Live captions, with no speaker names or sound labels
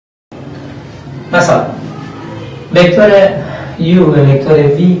مثلا وکتور u و وکتور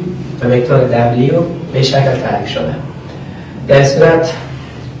v و وکتور w به شکل تعریف شده. در صورت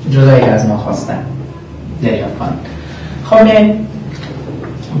جدایی از ما خواستن دریافت کنیم. خب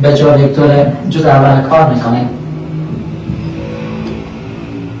به جای وکتور جزء اول کار میکنیم.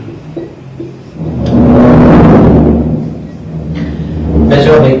 به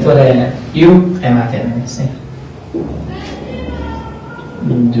جای وکتور u قیمت می‌نویسیم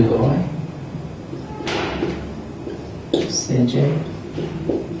 2i 3j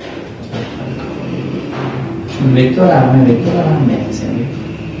چون وکتور همه وکتور هم می‌نویسیم.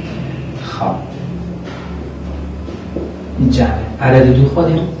 خب جمع عدد دو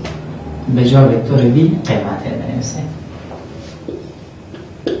خودیم به جای وکتور v قیمت می‌نویسیم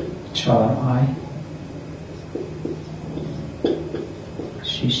 4i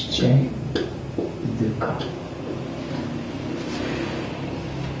 6j 2k.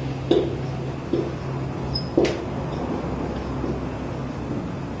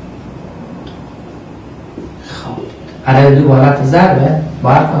 خب عدد دو حالت ضربه،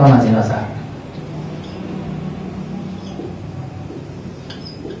 باید کدام از اینا ضربه؟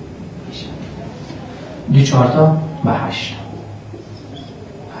 دو چهارتا به 8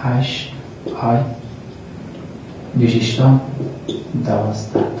 آی دو شیشتا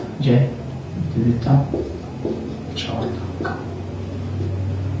 12 ج دو تا 4 تا.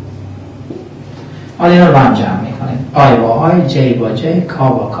 حالا اینا رو با هم جمع میکنیم. آی با آی، جی با جی، کا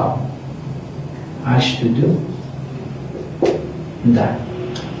با کا. 8 و 2 10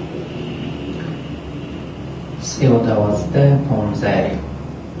 3 و 12 15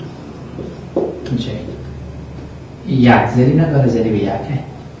 جی. یک زری نداره، زری به یکه.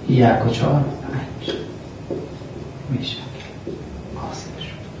 1 و 4 5 میشه.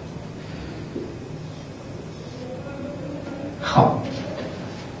 خب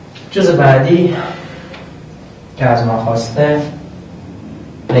جزء بعدی که از ما خواسته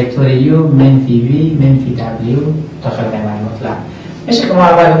وکتور u منفی v منفی w داخل قیمت مطلق. میشه که ما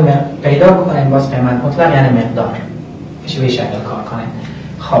اول پیدا بکنیم باز قیمت مطلق یعنی مقدار میشه به شکل کار کنیم.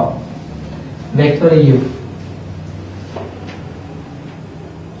 خب وکتور u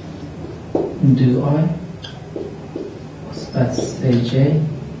 2i مثبت 3j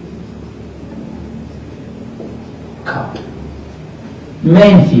k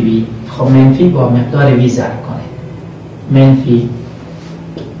منفی وی. خب منفی با مقدار وی ضرب کنه منفی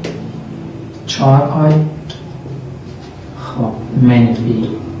 4i خب منفی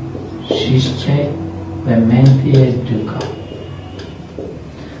 6j و منفی 2k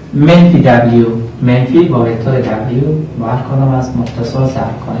منفی w. منفی با وکتور w با هر کدام از متصل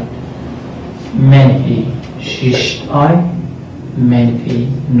ضرب کنه منفی 6i منفی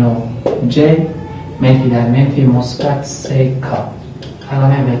 9j منفی در منفی مثبت 3k.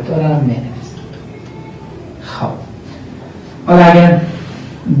 علامه وکتور هم می‌نویسیم. خب حالا اگر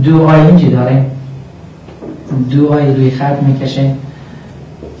 2i اینجی داریم 2i روی خط میکشیم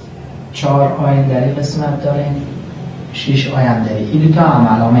 4i در این قسمت داریم 6i هم داریم. این دوتا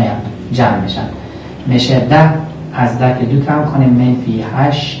هم علامه هم جمع میشن میشه 10 از 10 که 2 کم کنیم منفی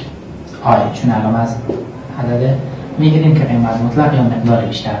 8i چون علامه از عدد میگیریم که قیمت مطلق یا مقدار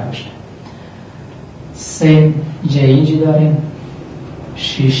بیشتر باشه. 3j اینجی داریم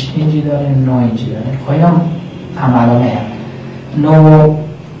 6 اینجی داریم 9 اینجی داریم. خب اینا هم علامه هم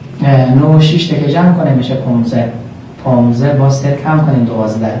 9 و 6 که جمع کنیم میشه 15 با 3 کم کنیم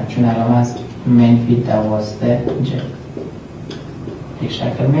 12 چون علامه از منفی 12 j یک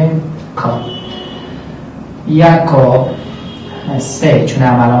شکل میم کار 1 و 3 چون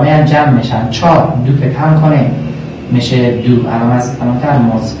هم علامه هم جمع میشن 4 2 که کم کنیم میشه 2 علامه از کلمتر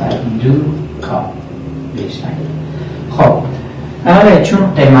مثبت 2 کار یک شکل. خب اما چون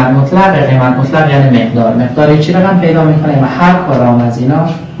قیمت مطلق یعنی مقدار چی رقم پیدا میکنیم و هر کدام از اینا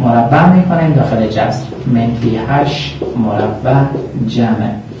مربع میکنیم داخل جذر منفی 8 مربع جمع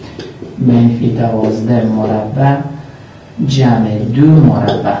منفی 12 مربع جمع 2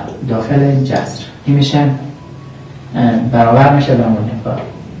 مربع داخل جذر. این میشه برابر میشه به اون مقدار.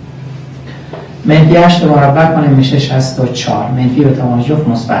 منفی 8 مربع کنیم میشه 64 منفی به توان جفت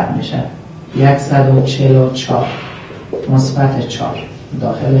مثبت میشه 144 مثبت 4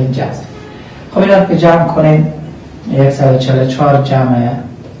 داخل جذر. خب این که جمع کنیم 144 جمع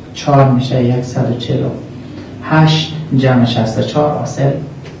 4 میشه 148 جمع 64 حاصل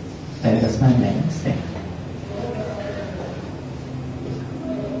در قسمت نمیسته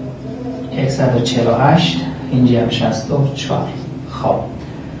 148 اینجا هم 64. خب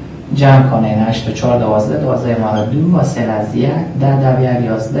جمع کنین 8 و 4 12 ما 2 حاصل از 1 در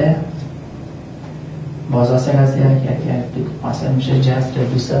 11 باز حاصل از 1 2 حاصل میشه جذر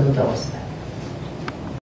 212.